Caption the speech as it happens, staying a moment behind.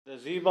The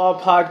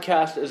Z-Ball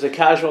podcast is a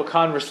casual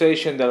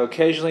conversation that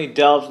occasionally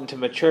delves into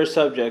mature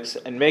subjects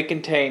and may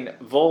contain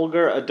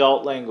vulgar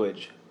adult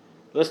language.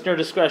 Listener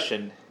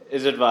discretion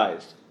is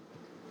advised.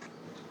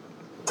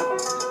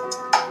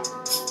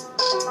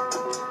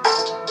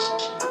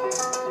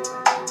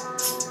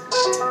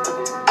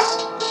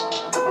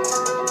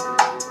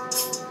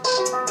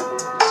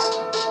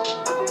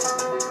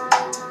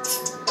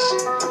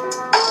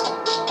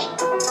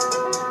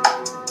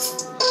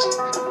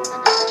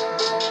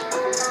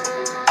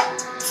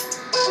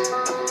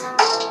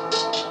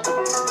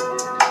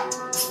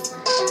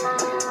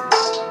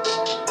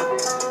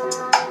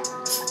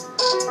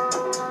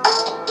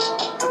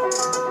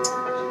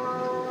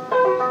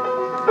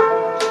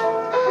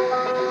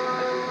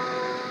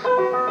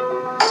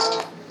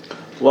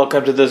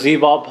 Welcome to the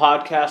Z-Ball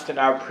podcast and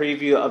our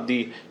preview of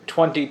the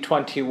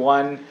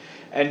 2021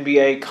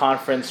 NBA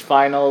Conference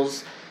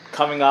Finals,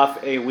 coming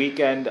off a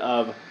weekend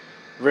of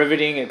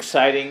riveting,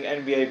 exciting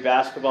NBA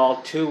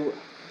basketball, two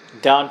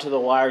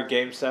down-to-the-wire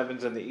Game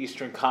 7s in the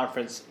Eastern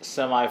Conference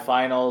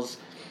Semifinals.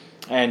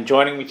 And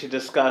joining me to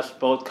discuss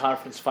both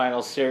Conference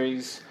Finals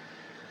series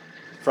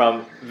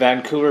from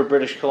Vancouver,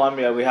 British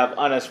Columbia, we have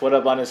Anas. What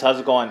up, Anas? How's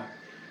it going?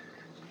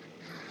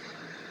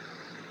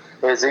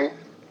 Busy.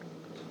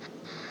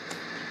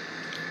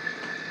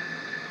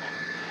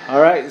 All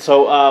right,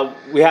 so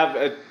we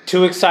have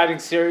two exciting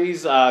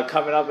series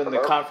coming up in the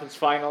conference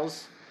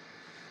finals.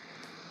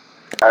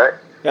 All right.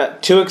 Yeah,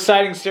 two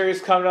exciting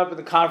series coming up in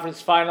the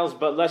conference finals,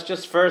 but let's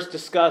just first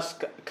discuss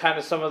kind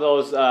of some of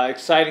those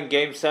exciting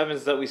Game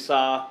 7s that we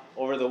saw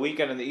over the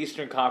weekend in the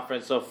Eastern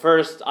Conference. So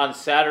first, on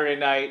Saturday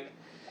night,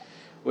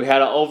 we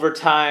had an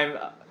overtime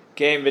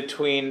game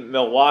between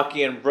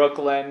Milwaukee and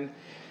Brooklyn,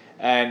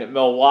 and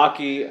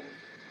Milwaukee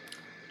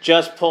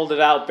just pulled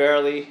it out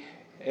barely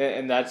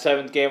in that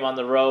seventh game on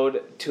the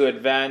road to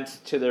advance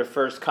to their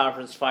first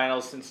conference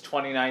finals since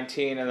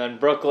 2019. And then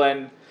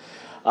Brooklyn,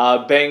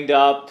 banged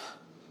up,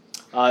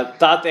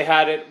 thought they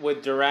had it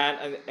with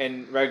Durant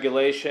in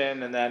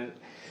regulation, and then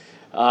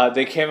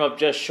they came up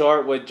just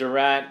short with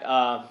Durant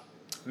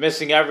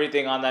missing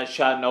everything on that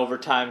shot in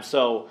overtime.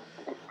 So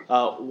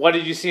what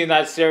did you see in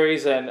that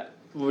series, and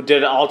did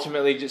it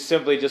ultimately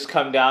just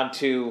come down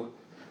to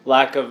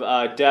lack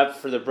of depth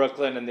for the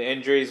Brooklyn, and the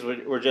injuries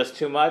were just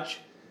too much?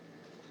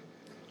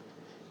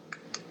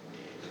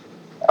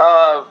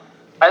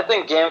 I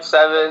think Game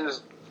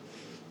 7s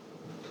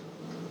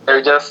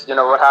are just,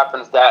 what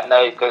happens that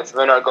night, because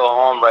win or go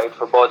home, right,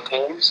 for both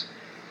teams.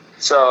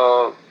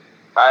 So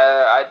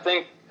I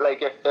think,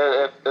 like, if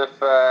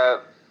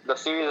the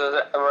series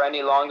were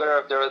any longer,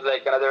 if there was,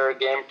 like, another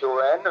game to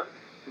win,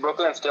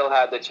 Brooklyn still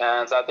had the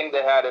chance. I think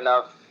they had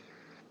enough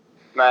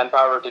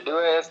manpower to do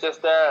it. It's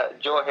just that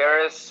Joe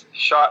Harris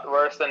shot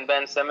worse than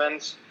Ben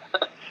Simmons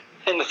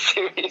in the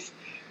series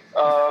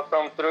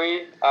from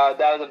three.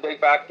 That was a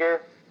big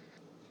factor.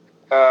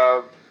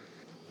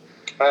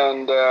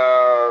 And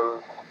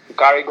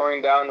Kyrie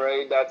going down,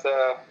 right? That's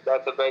a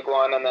big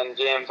one. And then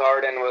James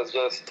Harden was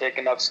just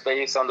taking up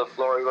space on the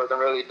floor. He wasn't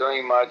really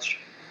doing much.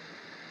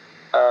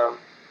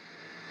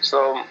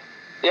 So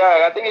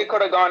yeah, I think it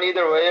could have gone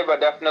either way, but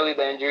definitely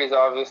the injuries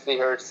obviously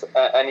hurts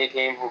any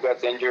team who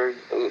gets injured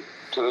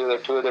to either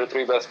two of their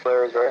three best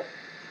players, right?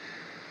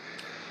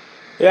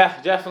 Yeah,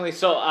 definitely.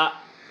 So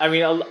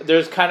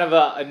there's kind of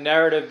a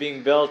narrative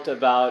being built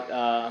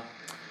about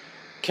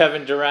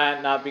Kevin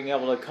Durant not being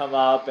able to come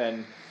up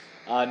and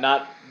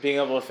not being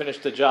able to finish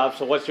the job.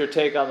 So what's your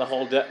take on the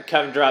whole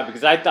Kevin Durant?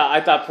 Because I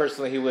thought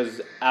personally he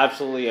was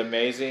absolutely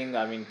amazing.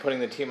 I mean,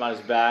 putting the team on his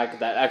back,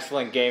 that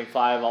excellent Game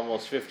 5,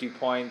 almost 50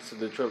 points,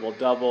 the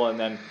triple-double, and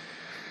then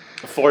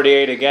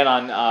 48 again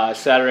on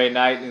Saturday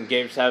night in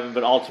Game 7,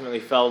 but ultimately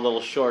fell a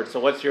little short.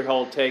 So what's your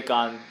whole take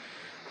on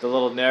the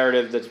little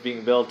narrative that's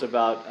being built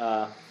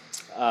about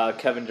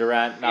Kevin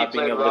Durant not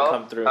being able to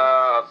come through?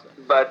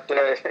 But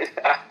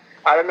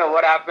I don't know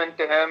what happened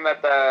to him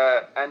at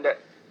the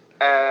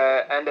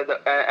end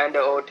of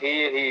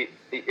OT.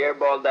 He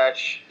airballed that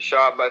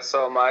shot by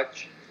so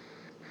much,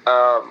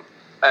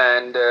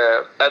 and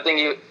I think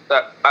he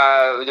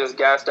just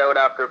gassed out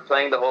after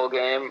playing the whole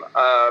game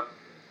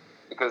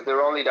because they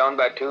were only down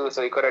by 2,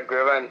 so he could have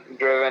driven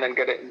and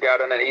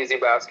got on an easy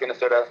basket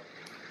instead of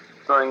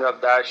throwing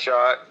up that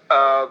shot.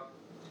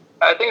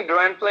 I think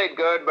Durant played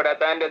good, but at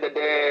the end of the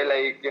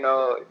day,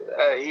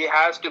 he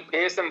has to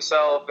pace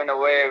himself in a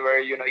way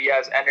where, he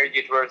has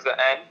energy towards the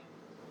end.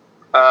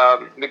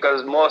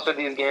 Because most of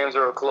these games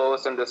are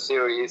close in the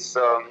series.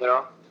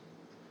 So,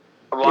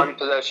 one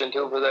possession,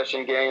 two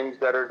possession games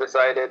that are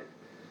decided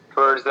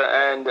towards the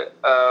end.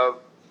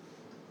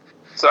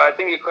 So I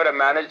think he could have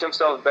managed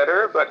himself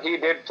better, but he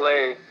did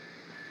play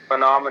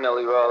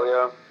phenomenally well,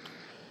 yeah.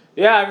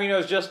 Yeah, it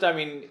was just,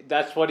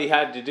 that's what he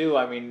had to do.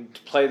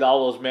 To play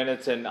all those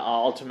minutes, and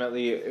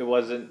ultimately it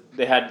wasn't,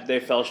 they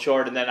fell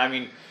short. And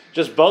then,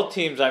 just both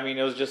teams,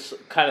 it was just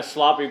kind of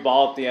sloppy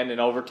ball at the end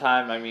in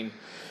overtime.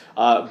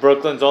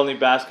 Brooklyn's only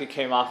basket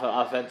came off an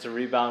offensive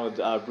rebound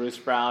with Bruce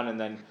Brown, and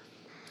then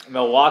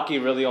Milwaukee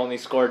really only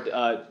scored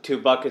 2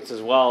 buckets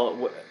as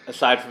well,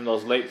 aside from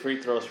those late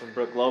free throws from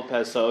Brook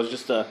Lopez. So it was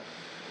just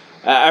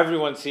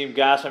everyone seemed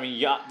gassed. I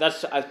mean,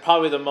 that's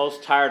probably the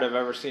most tired I've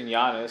ever seen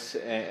Giannis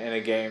in a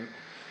game.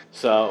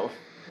 So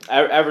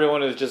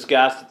everyone was just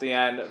gassed at the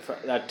end for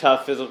that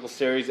tough physical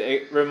series.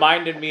 It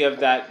reminded me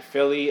of that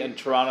Philly and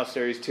Toronto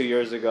series 2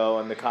 years ago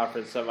in the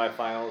conference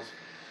semifinals.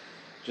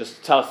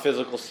 Just tough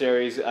physical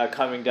series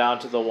coming down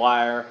to the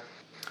wire.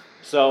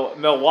 So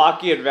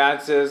Milwaukee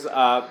advances.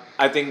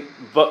 I think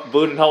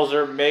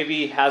Budenholzer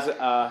maybe has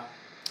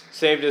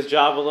saved his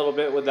job a little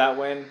bit with that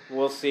win.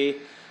 We'll see.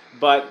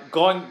 But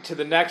going to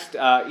the next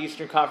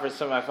Eastern Conference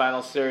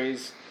Semifinals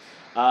series,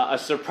 a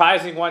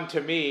surprising one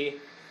to me,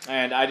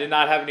 and I did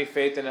not have any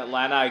faith in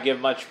Atlanta. I give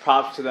much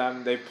props to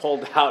them. They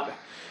pulled out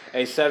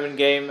a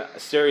 7-game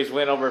series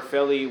win over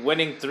Philly,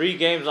 winning 3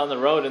 games on the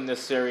road in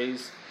this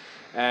series,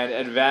 and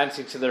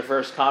advancing to their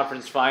first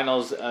conference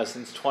finals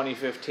since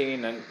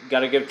 2015. And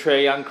got to give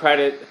Trae Young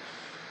credit.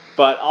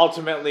 But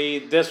ultimately,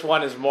 this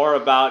one is more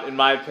about, in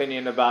my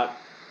opinion, about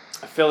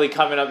Philly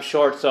coming up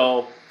short.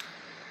 So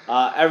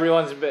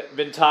everyone's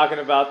been talking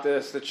about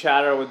this, the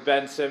chatter with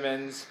Ben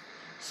Simmons.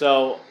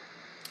 So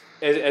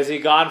is he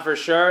gone for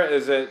sure?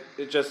 Is it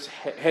just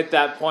hit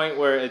that point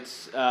where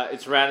it's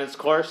ran its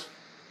course?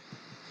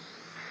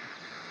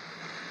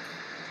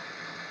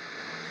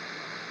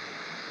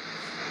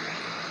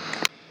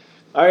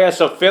 Oh yeah,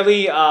 so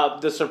Philly,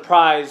 the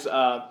surprise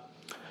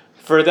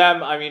for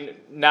them. I mean,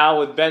 now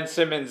with Ben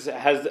Simmons,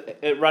 has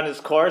it run its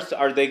course?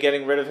 Are they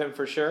getting rid of him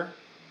for sure?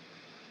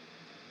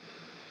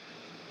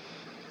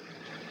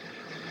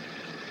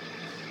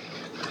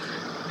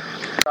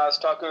 I was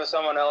talking to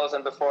someone else,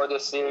 and before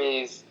this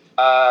series,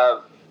 I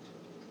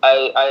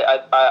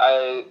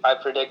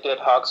predicted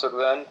Hawks would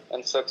win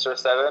in 6 or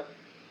 7.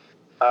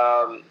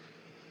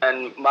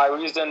 And my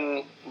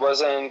reason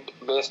wasn't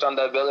based on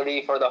the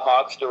ability for the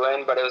Hawks to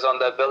win, but it was on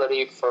the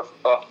ability for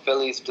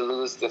Phillies to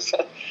lose this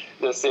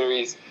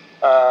series.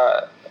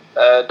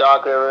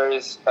 Doc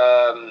Rivers,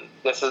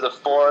 this is the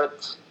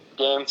 4th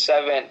Game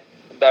 7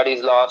 that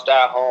he's lost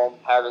at home,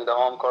 having the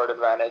home court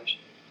advantage.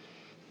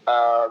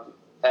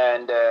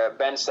 And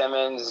Ben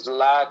Simmons'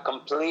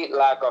 complete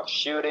lack of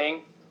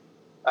shooting.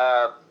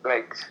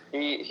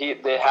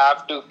 They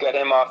have to get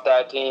him off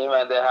that team,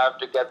 and they have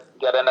to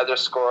get another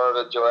scorer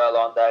with Joel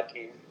on that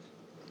team.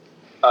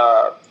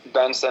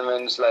 Ben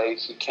Simmons,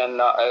 he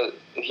cannot.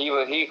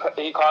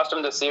 He cost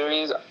him the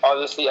series.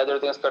 Obviously, other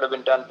things could have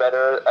been done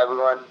better.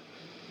 Everyone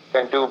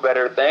can do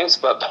better things,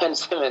 but Ben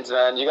Simmons,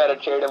 man, you got to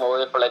trade him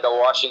away for a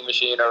washing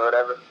machine or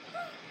whatever.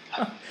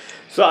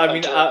 So I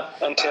mean,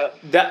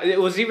 that it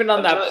was even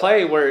on that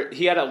play where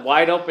he had a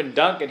wide open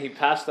dunk and he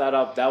passed that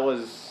up. That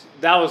was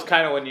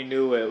kind of when you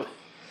knew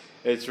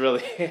it's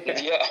really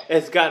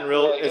it's gotten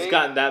real. It's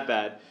gotten that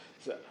bad.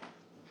 So.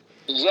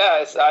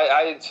 Yes,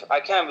 I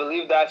can't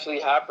believe that actually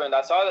happened.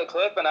 I saw the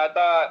clip and I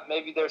thought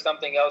maybe there's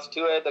something else to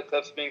it. The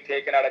clip's being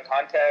taken out of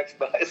context,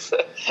 but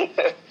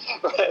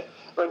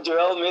when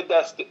Joel made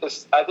that,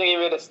 I think he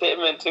made a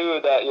statement too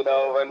that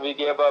when we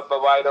gave up a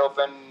wide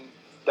open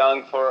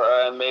dunk for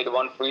made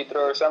 1 free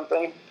throw or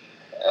something.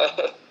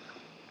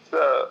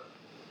 So,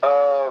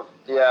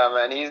 yeah,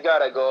 man, he's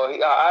gotta go.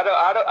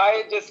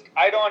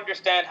 I don't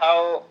understand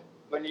how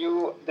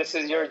this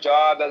is your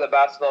job as a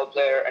basketball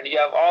player and you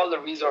have all the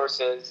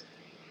resources.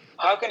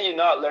 How can you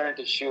not learn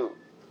to shoot?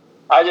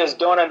 I just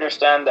don't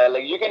understand that.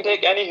 You can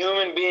take any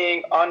human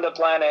being on the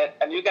planet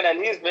and you can at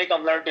least make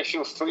them learn to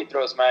shoot free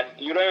throws, man.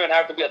 You don't even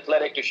have to be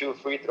athletic to shoot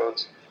free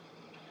throws.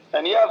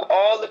 And you have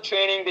all the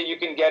training that you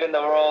can get in the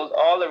world,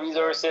 all the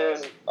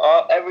resources,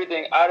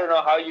 everything. I don't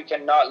know how you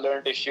cannot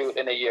learn to shoot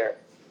in a year.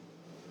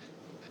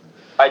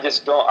 I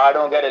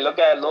don't get it. Look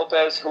at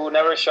Lopez, who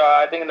never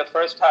shot. I think in the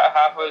first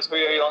half of his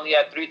career, he only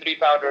had 3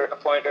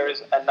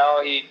 3-pointers, and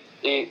now he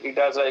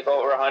does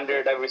over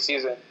 100 every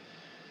season.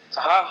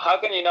 So how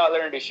can you not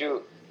learn to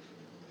shoot?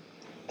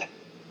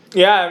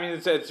 Yeah, I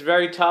mean, it's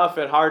very tough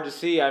and hard to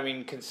see. I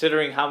mean,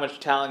 considering how much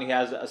talent he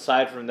has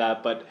aside from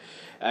that, but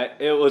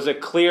it was a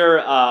clear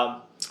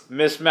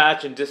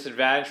mismatch and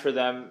disadvantage for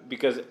them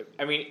because,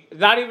 I mean,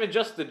 not even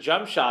just the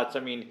jump shots. I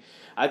mean,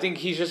 I think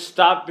he just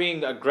stopped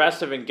being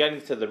aggressive and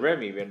getting to the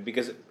rim even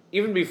because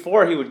even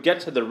before he would get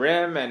to the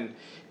rim and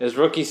his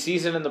rookie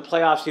season in the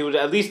playoffs, he would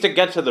at least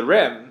get to the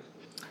rim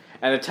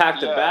and attack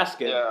the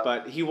basket. Yeah.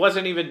 But he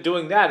wasn't even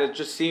doing that. It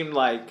just seemed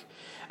like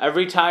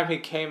every time he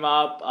came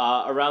up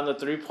around the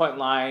 3-point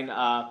line,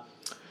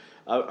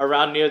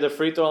 around near the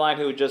free throw line,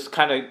 he would just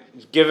kind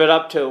of give it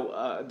up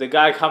to the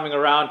guy coming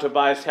around,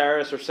 Tobias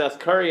Harris or Seth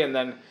Curry, and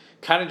then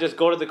kind of just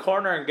go to the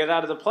corner and get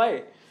out of the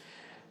play.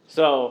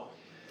 So,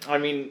 I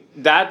mean,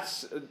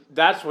 that's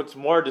what's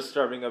more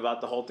disturbing about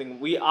the whole thing.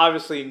 We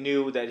obviously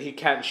knew that he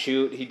can't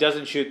shoot. He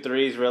doesn't shoot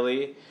threes,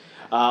 really,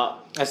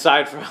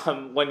 aside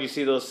from when you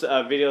see those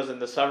videos in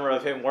the summer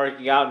of him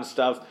working out and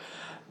stuff.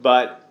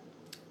 But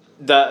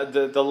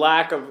the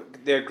lack of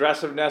the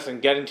aggressiveness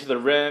and getting to the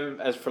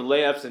rim as for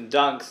layups and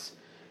dunks,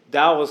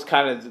 that was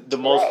kind of the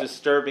most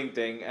disturbing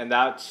thing, and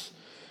that's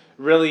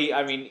really,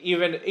 I mean,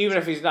 even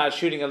if he's not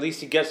shooting, at least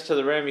he gets to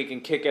the rim, he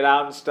can kick it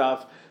out and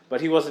stuff. But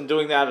he wasn't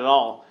doing that at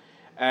all.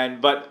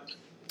 But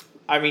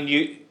I mean,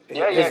 he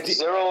had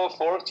zero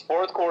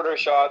fourth quarter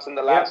shots in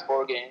the last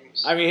 4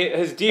 games. I mean,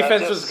 his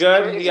defense was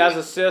good. Crazy. He has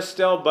assists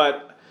still,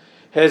 but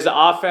his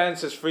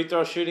offense, his free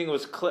throw shooting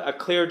was a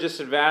clear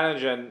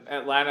disadvantage, and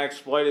Atlanta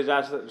exploited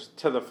that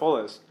to the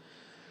fullest.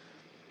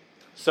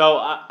 So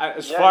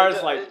far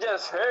as like, it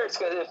just hurts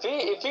because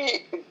if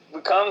he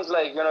becomes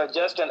like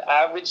just an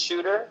average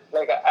shooter,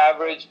 like an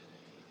average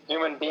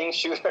human being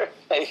shooter,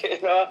 like, he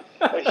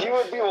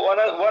would be one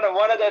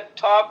of the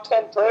top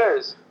 10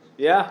 players.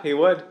 Yeah, he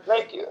would.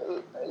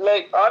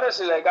 Like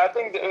honestly, like I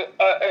think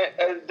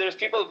there's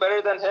people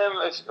better than him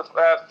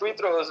free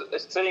throws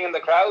sitting in the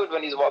crowd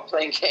when he's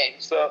playing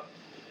games. So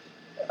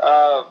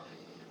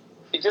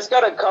you just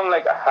gotta come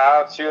like a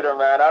half shooter,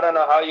 man. I don't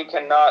know how you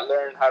cannot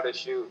learn how to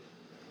shoot.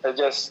 It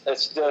just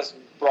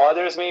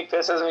bothers me,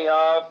 pisses me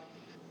off.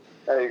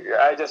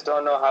 I just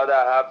don't know how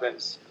that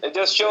happens. It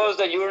just shows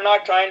that you're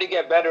not trying to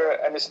get better,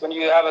 and it's when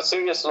you have a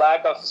serious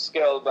lack of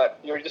skill, but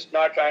you're just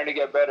not trying to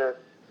get better.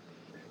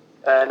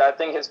 And I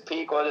think his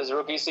peak was his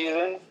rookie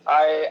season.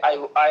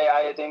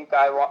 I think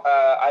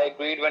I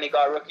agreed when he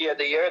got Rookie of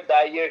the Year.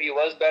 That year he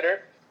was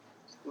better,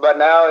 but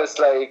now it's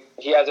like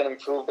he hasn't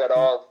improved at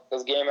all.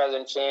 His game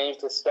hasn't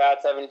changed. His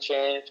stats haven't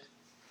changed.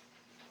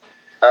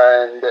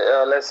 And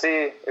let's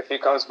see if he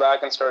comes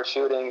back and starts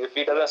shooting. If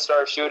he doesn't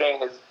start shooting,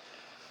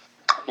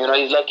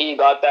 he's lucky he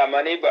got that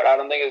money, but I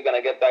don't think he's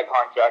gonna get that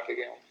contract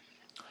again.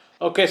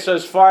 Okay, so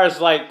as far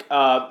as like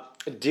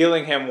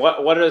dealing him,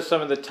 what are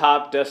some of the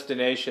top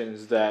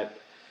destinations that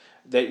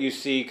you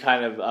see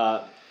kind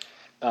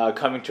of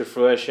coming to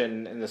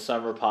fruition in the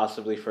summer,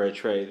 possibly for a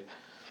trade?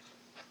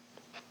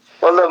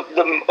 Well,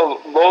 the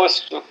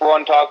most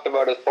one talked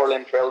about is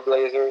Portland Trail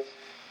Blazers.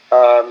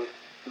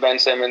 Ben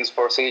Simmons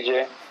for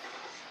CJ.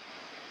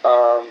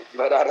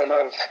 But I don't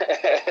know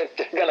if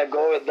they're gonna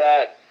go with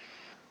that,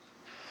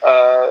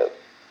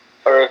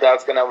 or if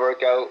that's gonna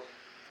work out.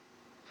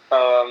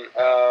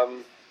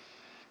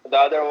 The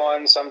other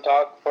one, some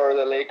talk for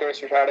the Lakers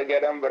to try to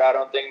get him, but I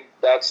don't think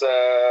that's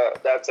a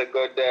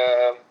good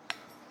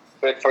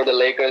fit for the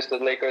Lakers. The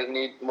Lakers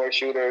need more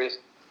shooters,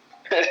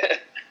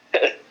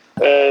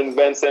 and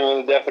Ben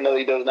Simmons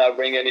definitely does not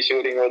bring any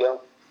shooting with him.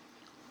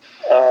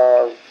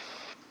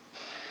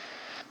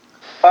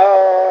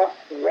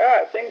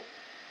 I think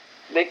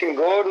they can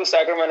go to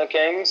Sacramento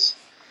Kings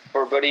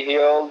for Buddy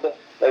Hield,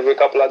 maybe a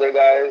couple other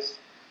guys.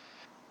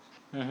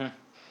 Mm-hmm.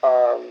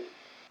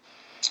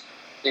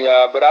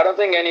 But I don't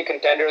think any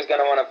contender is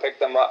gonna want to pick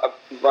them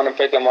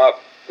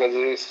up because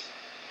he's,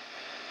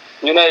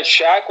 if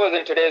Shaq was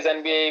in today's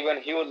NBA,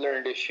 even he would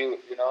learn to shoot.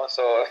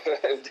 So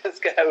this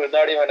guy was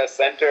not even a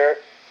center,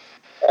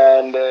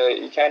 and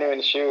he can't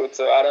even shoot.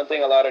 So I don't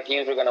think a lot of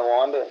teams are gonna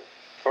want him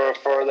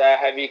for that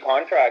heavy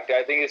contract.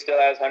 I think he still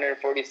has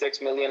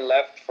 $146 million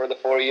left for the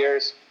 4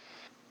 years.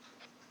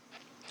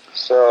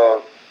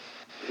 So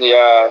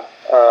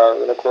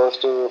close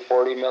to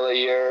 $40 million a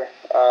year.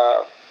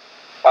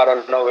 I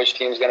don't know which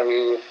team's going to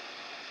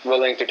be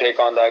willing to take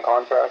on that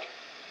contract.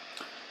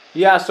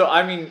 Yeah, so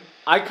I mean,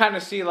 I kind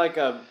of see like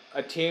a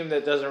team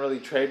that doesn't really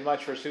trade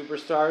much for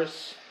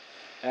superstars,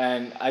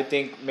 and I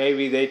think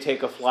maybe they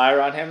take a flyer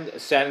on him.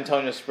 San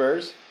Antonio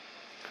Spurs.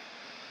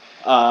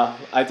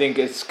 I think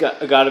it's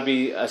got to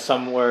be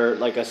somewhere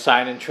like a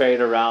sign and trade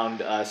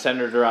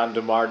centered around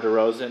DeMar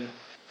DeRozan,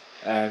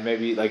 and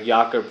maybe like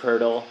Jakob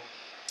Poeltl,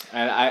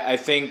 and I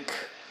think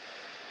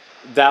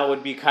that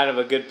would be kind of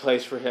a good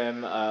place for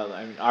him.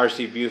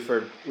 R.C.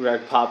 Buford,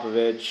 Greg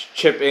Popovich,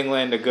 Chip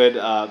England, a good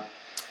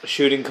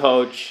shooting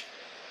coach,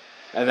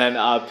 and then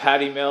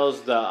Patty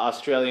Mills, the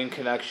Australian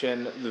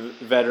connection, the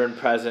veteran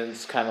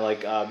presence, kind of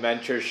like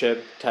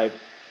mentorship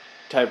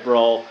type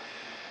role,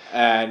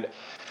 and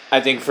I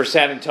think for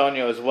San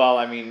Antonio as well.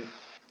 I mean,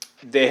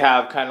 they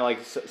have kind of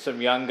like some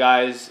young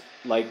guys,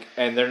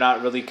 and they're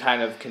not really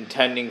kind of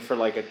contending for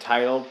like a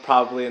title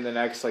probably in the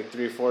next like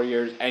 3 or 4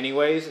 years,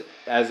 anyways,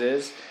 as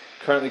is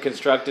currently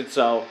constructed.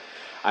 So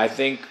I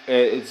think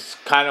it's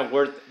kind of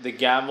worth the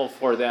gamble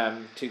for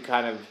them to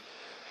kind of,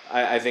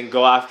 I think,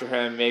 go after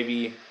him,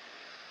 maybe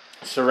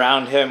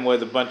surround him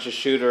with a bunch of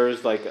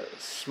shooters, like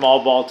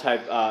small ball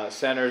type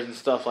centers and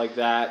stuff like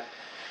that,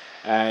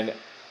 and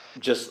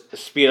just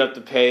speed up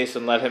the pace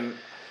and let him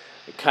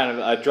kind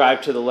of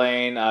drive to the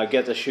lane,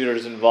 get the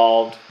shooters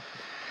involved,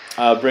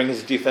 bring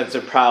his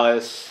defensive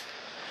prowess,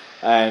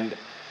 and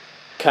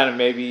kind of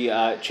maybe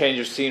change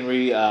of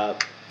scenery,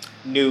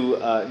 new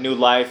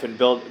life, and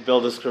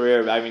build his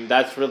career. I mean,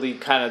 that's really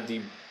kind of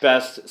the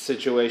best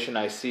situation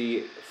I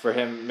see for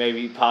him,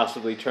 maybe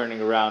possibly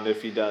turning around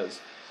if he does.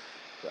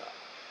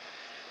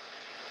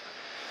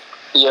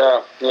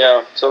 Yeah.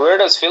 So where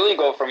does Philly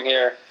go from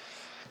here?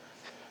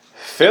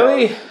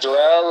 Philly?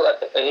 Joel,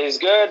 he's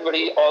good, but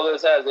he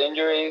always has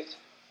injuries.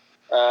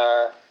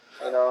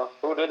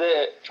 Who do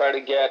they try to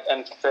get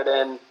and fit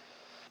in,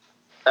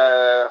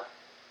 as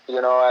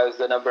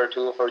the number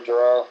 2 for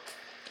Joel?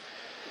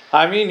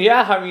 I mean,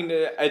 yeah, I mean,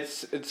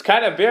 it's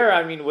kind of bare.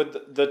 I mean,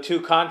 with the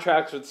two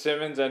contracts with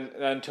Simmons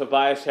and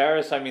Tobias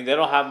Harris, I mean, they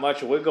don't have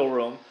much wiggle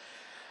room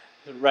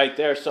right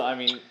there. So, I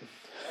mean,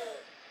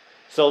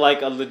 so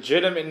like a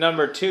legitimate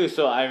number two.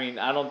 So, I mean,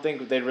 I don't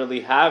think they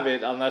really have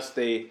it unless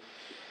they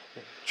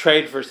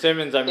trade for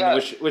Simmons. I mean, Yeah.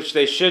 which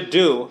they should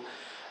do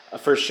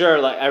for sure,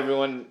 like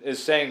everyone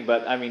is saying.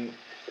 But, I mean,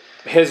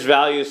 his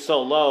value is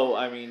so low.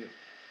 I mean,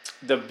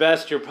 the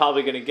best you're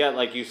probably going to get,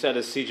 like you said,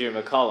 is CJ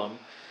McCollum.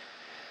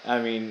 I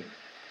mean,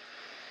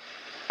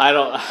 I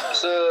don't.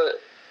 So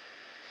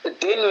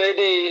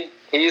Dinwiddie,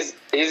 he's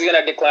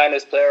gonna decline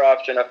his player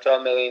option of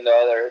 $12 million,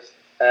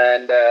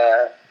 and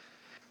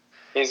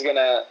he's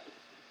gonna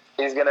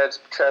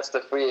trust the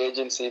free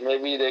agency.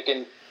 Maybe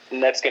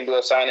Nets can do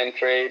a sign and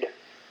trade,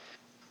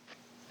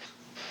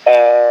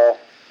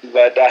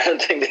 but I don't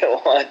think they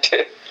want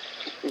to.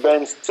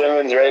 Ben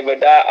Simmons, right?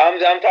 But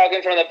I'm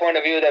talking from the point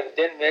of view that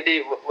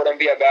Dinwiddie wouldn't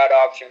be a bad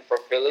option for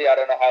Philly. I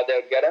don't know how they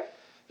would get him,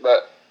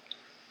 but.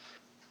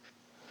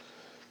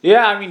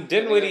 Yeah, I mean,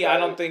 Dinwiddie, I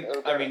don't think,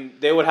 I mean,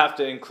 they would have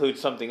to include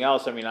something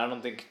else. I mean, I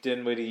don't think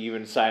Dinwiddie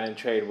even sign and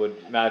trade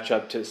would match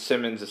up to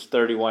Simmons'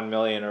 $31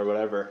 million or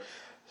whatever.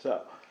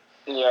 So,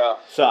 yeah.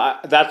 So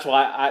that's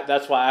why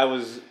I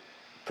was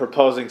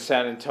proposing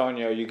San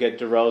Antonio. You get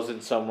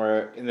DeRozan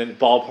somewhere in the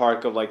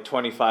ballpark of like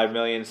 $25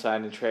 million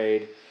sign and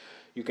trade.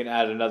 You can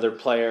add another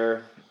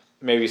player,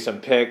 maybe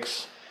some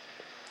picks,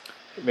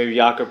 maybe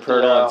Jakob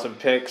Poeltl and some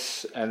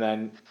picks, and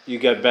then you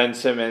get Ben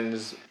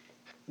Simmons.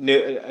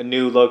 A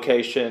new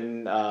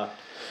location.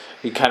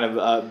 You kind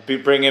of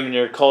bring him in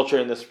your culture,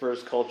 in the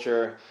Spurs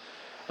culture.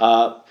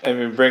 And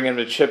we bring him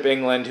to Chip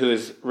England, who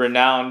is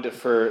renowned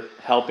for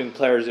helping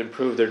players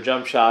improve their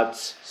jump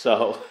shots.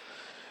 So,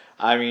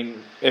 I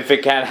mean, if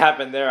it can't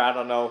happen there, I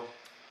don't know.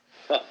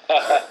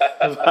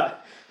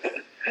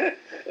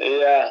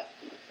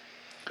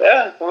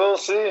 Yeah, we'll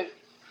see.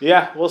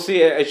 Yeah, we'll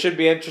see. It should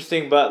be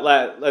interesting, but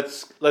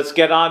let's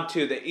get on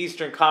to the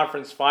Eastern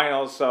Conference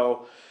Finals.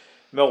 So,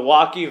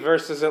 Milwaukee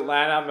versus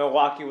Atlanta.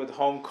 Milwaukee with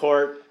home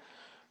court.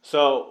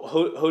 So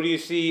who do you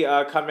see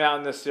coming out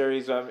in this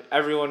series?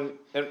 Everyone,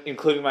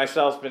 including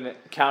myself, has been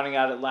counting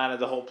out Atlanta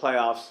the whole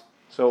playoffs.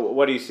 So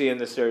what do you see in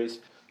this series?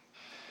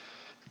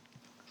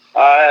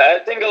 I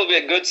think it'll be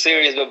a good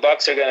series, but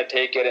Bucks are going to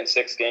take it in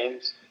 6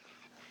 games.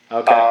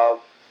 Okay.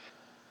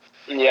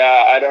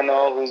 Yeah, I don't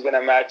know who's going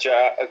to match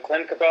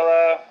Clint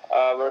Capella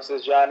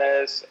versus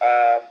Giannis.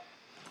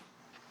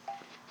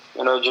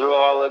 Drew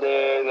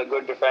Holiday is a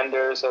good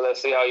defender, so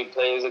let's see how he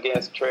plays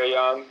against Trae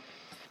Young.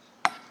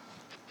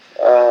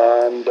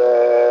 And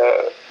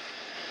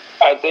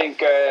I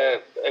think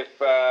if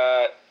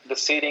the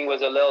seeding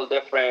was a little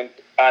different,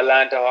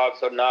 Atlanta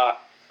Hawks would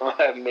not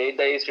have made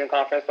the Eastern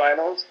Conference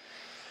Finals.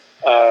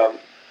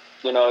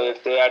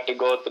 If they had to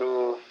go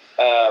through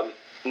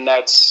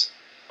Nets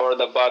or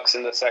the Bucks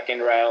in the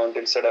second round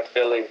instead of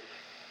Philly,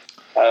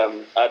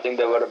 I think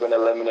they would have been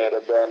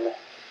eliminated then.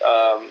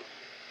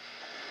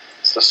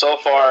 So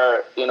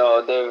far,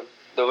 the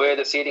way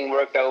the seeding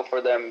worked out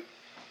for them,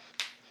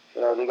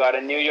 they got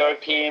a New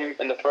York team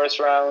in the first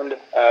round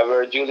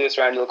where Julius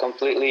Randle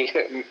completely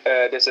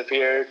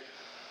disappeared.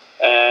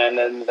 And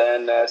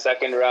then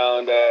second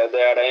round, they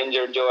had an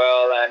injured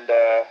Joel and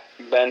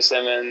Ben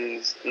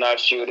Simmons not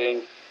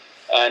shooting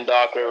and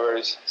Doc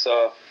Rivers.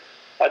 So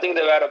I think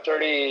they've had a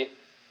pretty,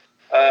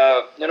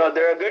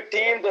 they're a good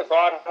team. They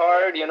fought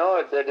hard,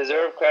 they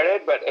deserve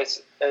credit, but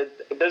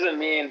it doesn't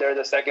mean they're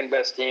the second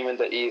best team in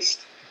the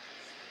East.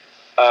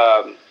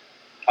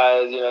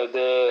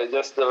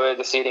 Just the way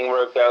the seeding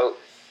worked out.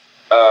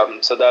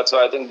 So that's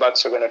why I think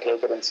Bucks are going to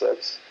take it in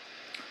 6.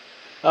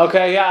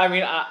 Okay, yeah, I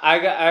mean,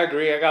 I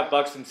agree. I got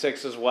Bucks in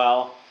 6 as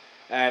well.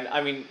 And,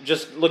 I mean,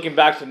 just looking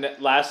back to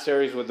last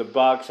series with the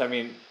Bucks, I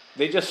mean,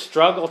 they just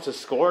struggle to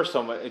score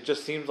so much. It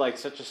just seems like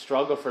such a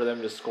struggle for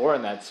them to score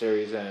in that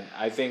series. And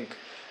I think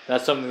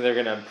that's something they're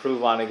going to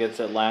improve on against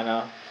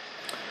Atlanta.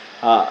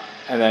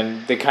 And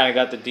then they kind of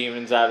got the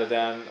demons out of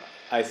them,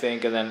 I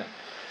think. And then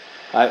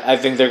I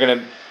think they're going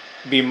to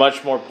be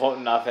much more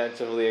potent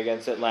offensively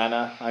against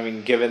Atlanta. I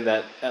mean, given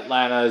that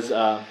Atlanta's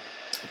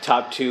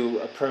top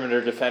 2 perimeter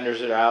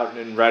defenders are out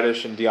in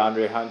Reddish and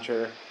DeAndre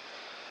Hunter.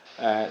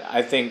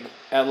 I think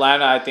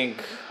Atlanta,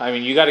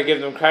 you got to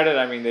give them credit.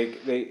 I mean,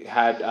 they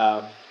had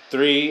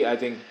 3,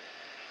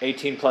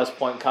 18-plus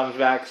point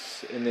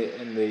comebacks in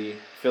the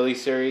Philly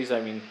series. I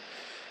mean,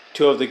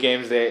 2 of the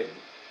games they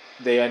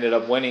ended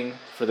up winning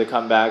for the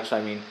comebacks.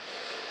 I mean,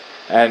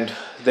 and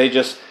they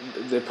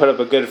put up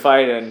a good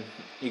fight, and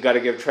you got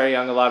to give Trae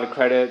Young a lot of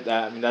credit.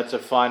 That's a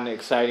fun,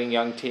 exciting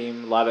young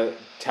team, a lot of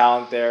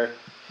talent there.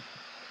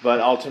 But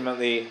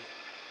ultimately,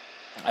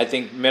 I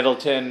think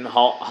Middleton,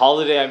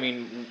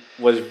 Holiday,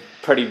 was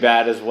pretty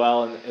bad as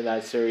well in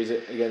that series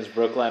against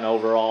Brooklyn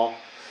overall.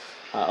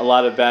 A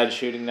lot of bad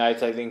shooting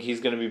nights. I think he's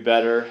going to be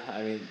better.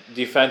 I mean,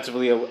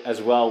 defensively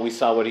as well, we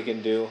saw what he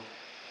can do.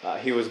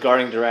 He was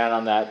guarding Durant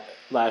on that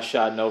last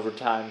shot in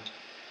overtime.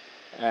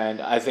 And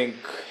I think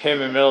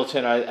him and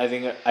Middleton,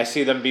 I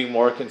see them being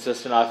more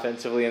consistent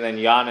offensively. And then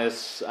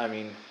Giannis,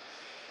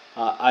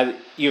 I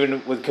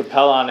even with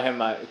Capella on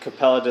him,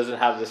 Capella doesn't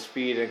have the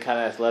speed and kind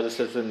of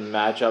athleticism to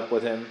match up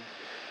with him.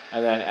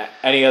 And then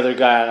any other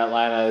guy in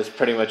Atlanta is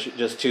pretty much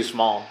just too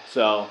small,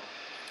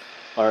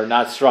 or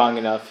not strong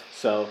enough.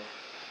 So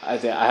I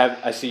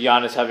see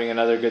Giannis having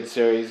another good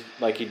series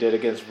like he did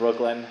against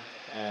Brooklyn,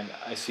 and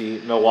I see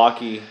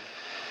Milwaukee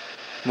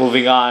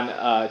moving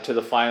on to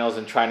the finals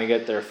and trying to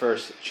get their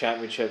first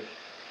championship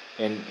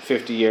in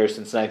 50 years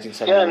since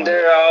 1971. Yeah, and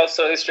they're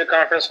also Eastern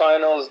Conference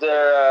Finals.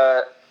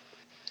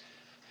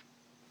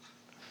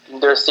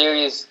 Their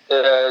series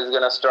is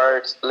going to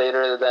start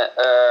later than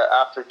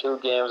after 2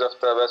 games of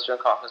the Western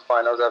Conference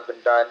Finals have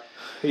been done.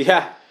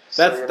 Yeah,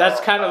 that's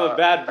kind of a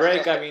bad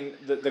break. I mean,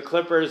 the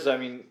Clippers,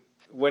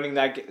 winning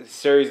that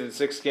series in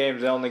 6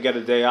 games, they only get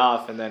a day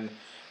off, and then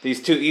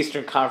these 2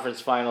 Eastern Conference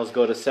Finals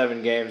go to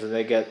 7 games, and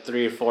they get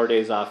 3 or 4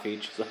 days off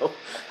each. So.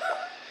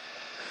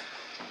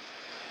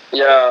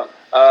 Yeah,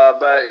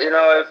 but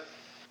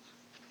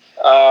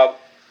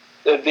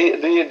if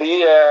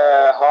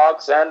the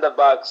Hawks and the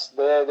Bucks,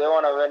 they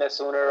want to win it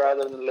sooner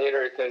rather than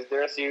later because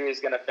their series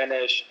is going to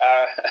finish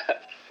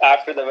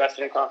after the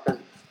Western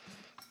Conference.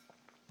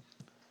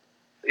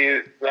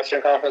 The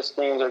Western Conference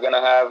teams are going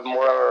to have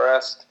more of a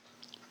rest.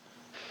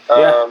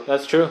 Yeah,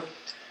 that's true.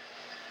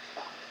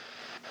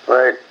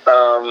 Right.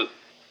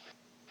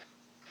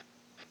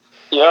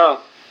 Yeah.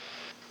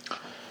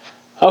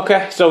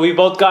 Okay, so we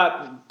both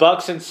got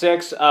Bucks in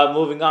 6,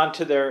 moving on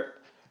to their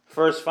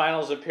first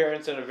finals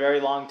appearance in a very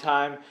long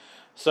time.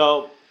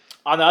 So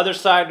on the other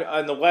side,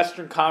 in the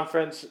Western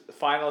Conference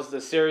Finals,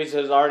 the series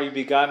has already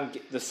begun.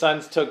 The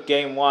Suns took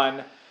Game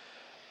 1,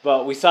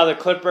 but we saw the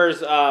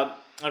Clippers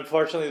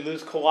unfortunately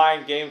lose Kawhi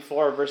in Game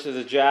 4 versus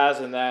the Jazz,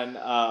 and then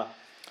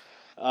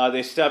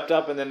they stepped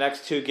up in the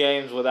next 2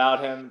 games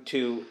without him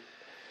to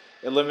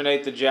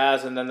eliminate the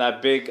Jazz, and then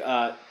that big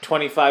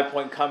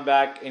 25-point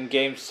comeback in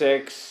Game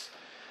 6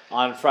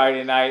 on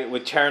Friday night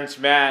with Terrence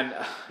Mann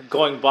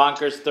going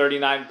bonkers,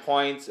 39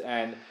 points,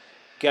 and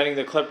getting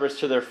the Clippers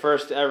to their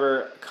first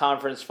ever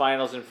conference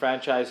finals in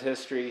franchise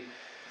history.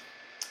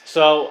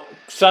 So,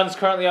 Suns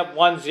currently up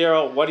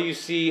 1-0. What do you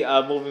see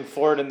moving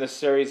forward in this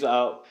series?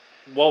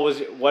 What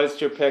is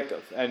your pick,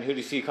 and who do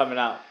you see coming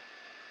out?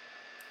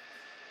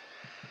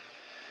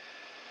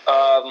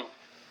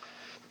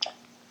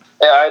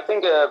 Yeah, I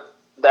think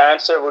the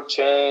answer would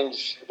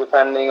change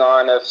depending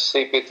on if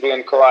CP3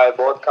 and Kawhi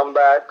both come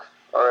back,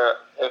 or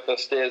if it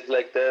stays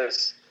like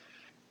this.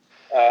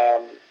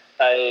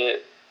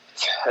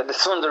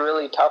 This one's a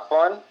really tough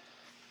one,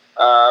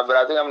 but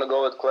I think I'm going to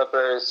go with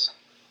Clippers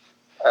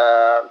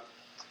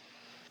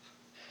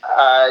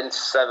in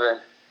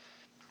 7.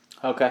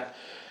 Okay.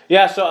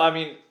 Yeah, so,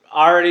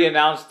 already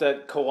announced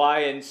that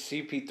Kawhi and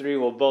CP3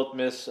 will both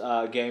miss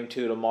Game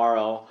 2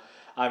 tomorrow.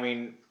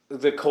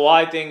 The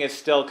Kawhi thing is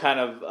still kind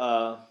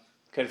of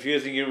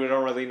confusing. We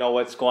don't really know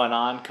what's going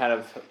on, kind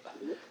of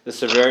the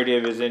severity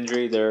of his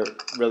injury. They're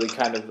really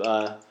kind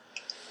of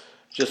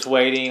just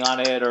waiting on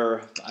it,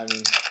 or,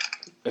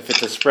 if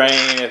it's a sprain,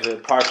 if it's a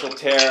partial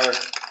tear.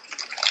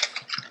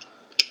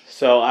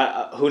 So,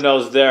 who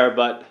knows there,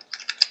 but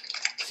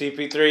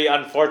CP3,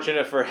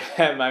 unfortunate for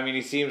him.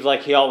 He seems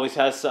like he always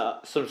has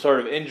some sort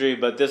of injury,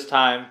 but this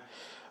time,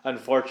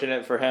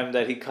 unfortunate for him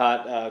that he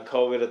caught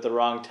COVID at the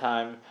wrong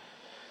time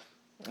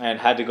and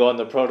had to go in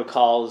the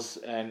protocols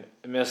and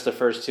miss the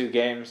first 2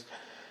 games.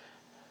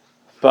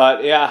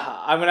 But yeah,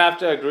 I'm going to have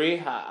to agree.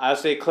 I'll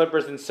say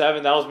Clippers in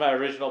 7. That was my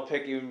original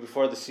pick even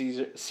before the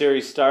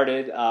series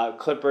started.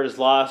 Clippers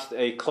lost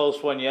a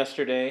close one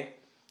yesterday.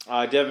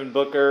 Devin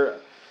Booker,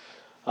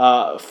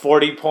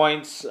 40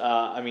 points.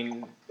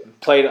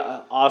 Played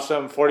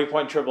awesome.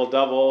 40-point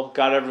triple-double.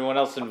 Got everyone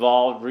else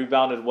involved.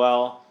 Rebounded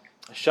well.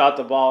 Shot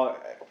the ball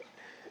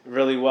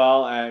really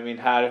well.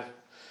 Had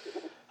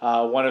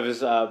one of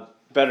his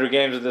better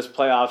games of this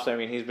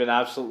playoffs. He's been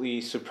absolutely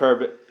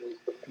superb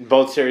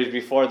both series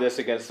before this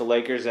against the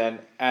Lakers and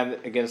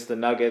against the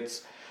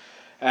Nuggets.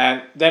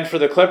 And then for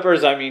the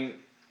Clippers,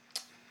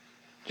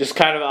 just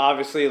kind of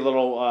obviously a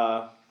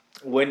little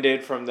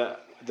winded from the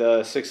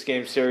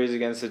 6-game series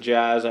against the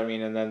Jazz,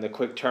 and then the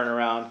quick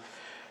turnaround.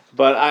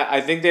 But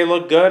I think they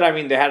look good.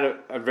 They had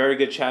a very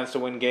good chance to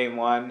win Game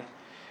 1.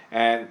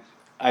 And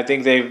I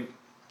think their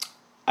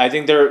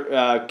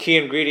key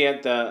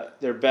ingredient,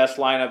 their best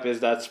lineup is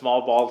that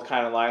small ball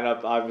kind of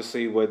lineup,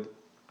 obviously with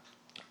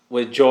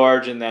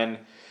George and then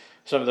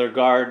some of their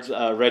guards,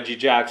 Reggie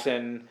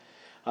Jackson,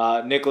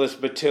 Nicholas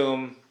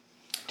Batum,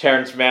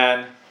 Terrence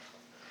Mann,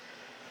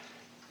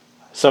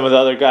 some of the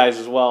other guys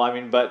as well.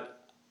 But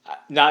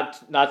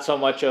not so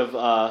much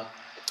of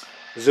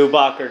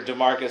Zubac or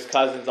DeMarcus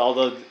Cousins,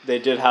 although they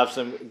did have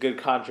some good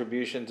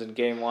contributions in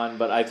Game 1.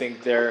 But I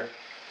think their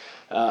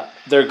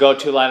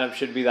go-to lineup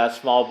should be that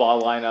small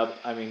ball lineup.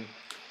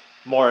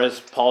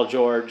 Morris, Paul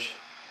George,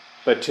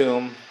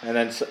 Batum, and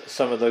then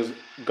some of those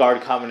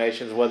guard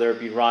combinations, whether it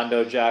be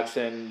Rondo,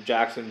 Jackson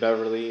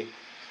Beverly,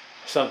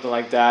 something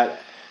like that,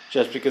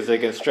 just because they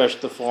can stretch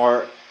the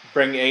floor,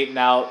 bring Ayton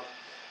out,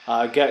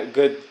 get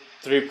good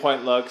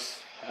 3-point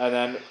looks. And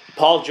then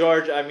Paul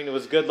George, it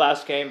was good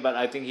last game, but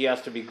I think he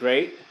has to be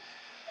great.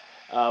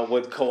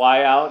 with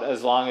Kawhi out,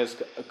 as long as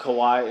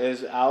Kawhi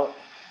is out.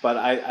 But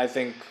I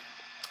think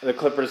the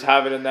Clippers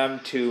have it in them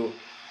to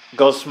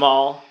go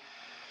small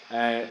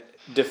and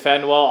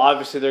defend well.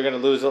 Obviously, they're going to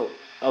lose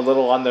a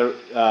little on the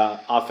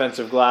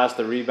offensive glass,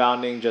 the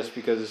rebounding, just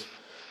because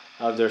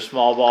of their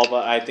small ball.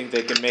 But I think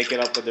they can make it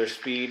up with their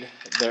speed,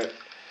 their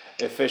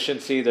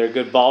efficiency, their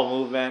good ball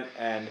movement,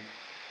 and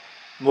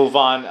move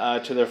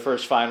on to their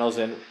first finals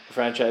in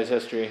franchise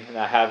history. And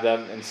I have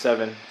them in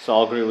 7, so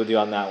I'll agree with you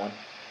on that one.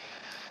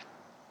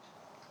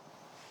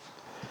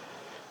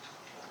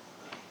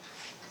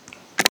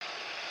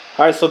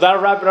 All right, so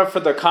that'll wrap it up for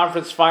the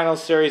conference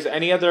finals series.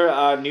 Any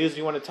other news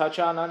you want to touch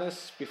on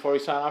this before we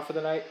sign off for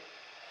the night?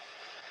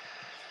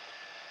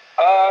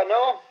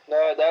 No,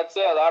 that's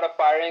it. A lot of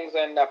firings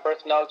and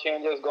personnel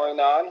changes going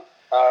on.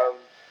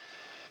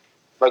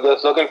 But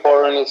just looking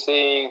forward to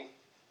seeing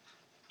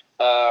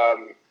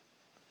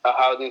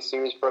how these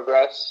series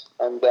progress,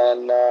 and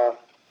then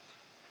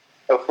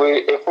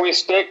if we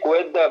stick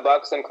with the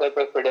Bucks and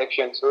Clippers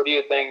predictions, who do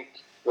you think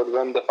would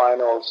win the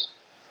finals?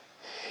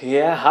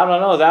 Yeah, I don't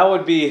know. That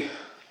would be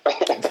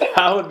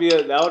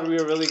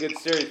a really good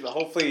series. But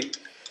hopefully,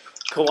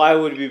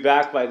 Kawhi would be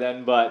back by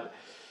then. But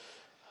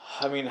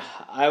I mean,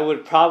 I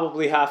would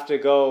probably have to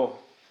go.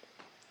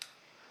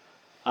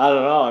 I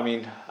don't know. I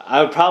mean,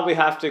 I would probably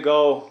have to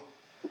go.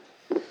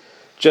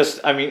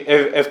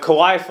 If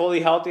Kawhi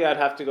fully healthy, I'd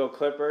have to go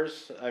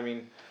Clippers. I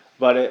mean,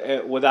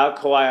 but without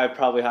Kawhi, I'd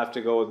probably have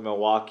to go with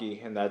Milwaukee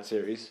in that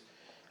series.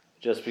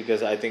 Just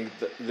because I think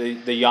the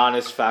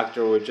Giannis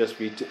factor would just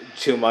be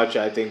too much,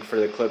 I think, for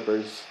the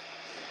Clippers.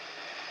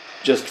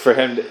 Just for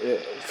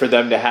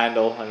them to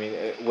handle. I mean,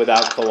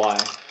 without Kawhi.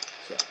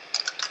 So.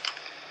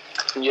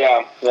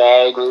 Yeah,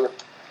 I agree.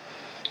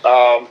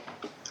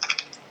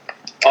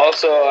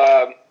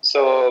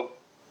 So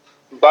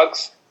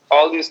Bucks.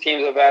 All these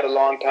teams have had a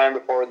long time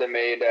before they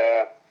made,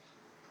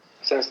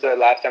 since the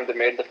last time they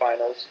made the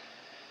finals,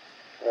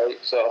 right?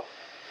 So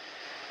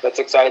that's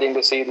exciting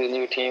to see the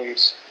new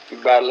teams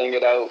battling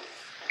it out.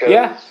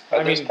 Yeah,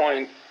 at this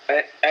point,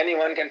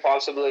 anyone can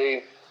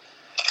possibly,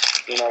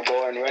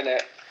 go and win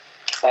it.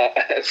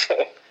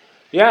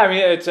 Yeah, I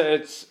mean it's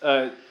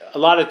a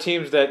lot of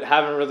teams that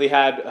haven't really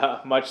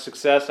had much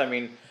success. I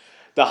mean,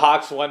 the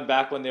Hawks won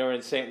back when they were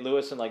in St.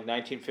 Louis in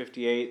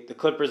 1958. The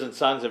Clippers and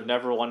Suns have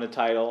never won a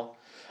title.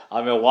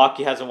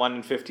 Milwaukee hasn't won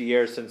in 50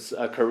 years since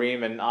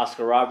Kareem and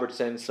Oscar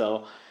Robertson.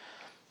 So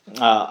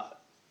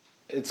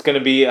it's going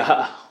to be,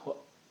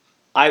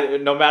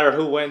 no matter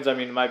who wins, I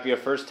mean, it might be a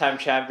first-time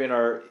champion,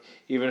 or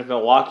even if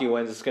Milwaukee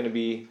wins, it's going to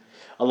be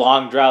a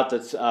long drought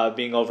that's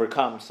being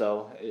overcome.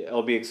 So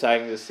it'll be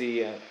exciting to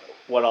see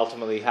what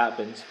ultimately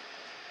happens.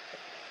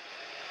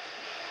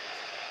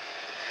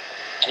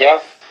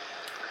 Yeah.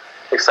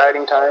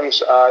 Exciting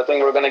times. I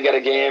think we're going to get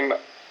a game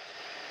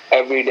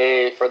every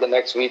day for the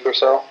next week or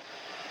so,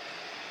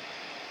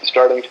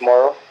 starting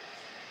tomorrow.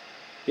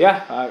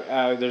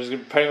 Yeah, there's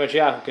pretty much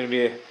it's going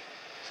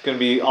to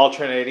be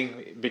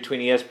alternating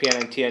between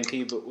ESPN and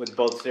TNT, but with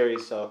both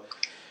series, so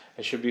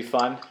it should be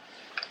fun.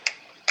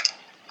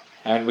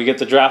 And we get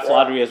the draft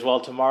lottery as well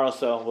tomorrow,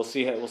 so we'll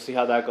see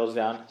how that goes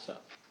down. So.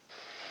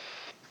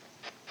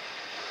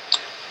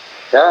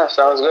 Yeah,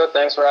 sounds good.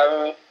 Thanks for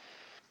having me.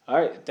 All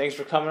right, thanks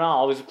for coming on.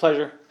 Always a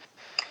pleasure.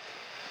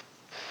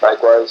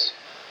 Likewise.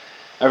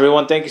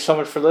 Everyone, thank you so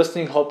much for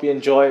listening. Hope you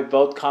enjoy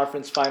both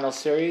conference final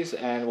series,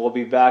 and we'll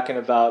be back in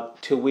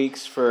about 2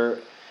 weeks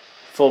for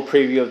full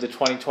preview of the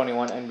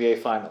 2021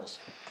 NBA Finals.